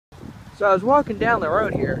So I was walking down the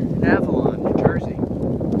road here in Avalon, New Jersey,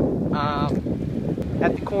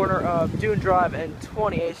 at the corner of Dune Drive and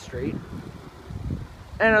 28th Street.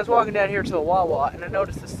 And I was walking down here to the Wawa, and I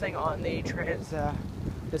noticed this thing on the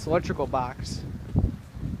this electrical box.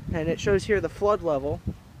 And it shows here the flood level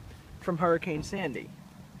from Hurricane Sandy.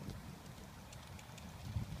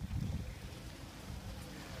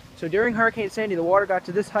 So during Hurricane Sandy, the water got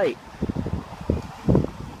to this height.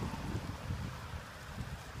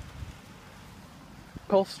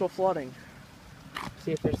 Coastal flooding.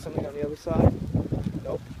 See if there's something on the other side.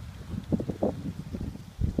 Nope.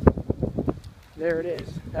 There it is.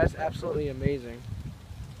 That's absolutely amazing.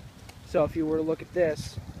 So if you were to look at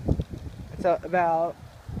this, it's about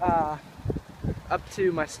up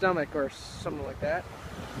to my stomach or something like that.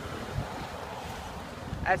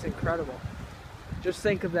 That's incredible. Just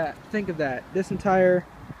think of that. Think of that. This entire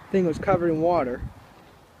thing was covered in water.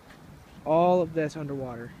 All of this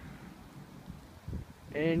underwater.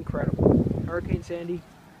 Incredible. Hurricane Sandy,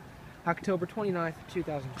 October 29th,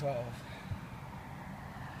 2012.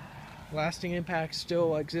 Lasting impacts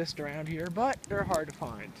still exist around here, but they're hard to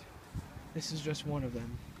find. This is just one of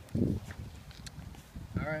them.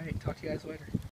 Alright, talk to you guys later.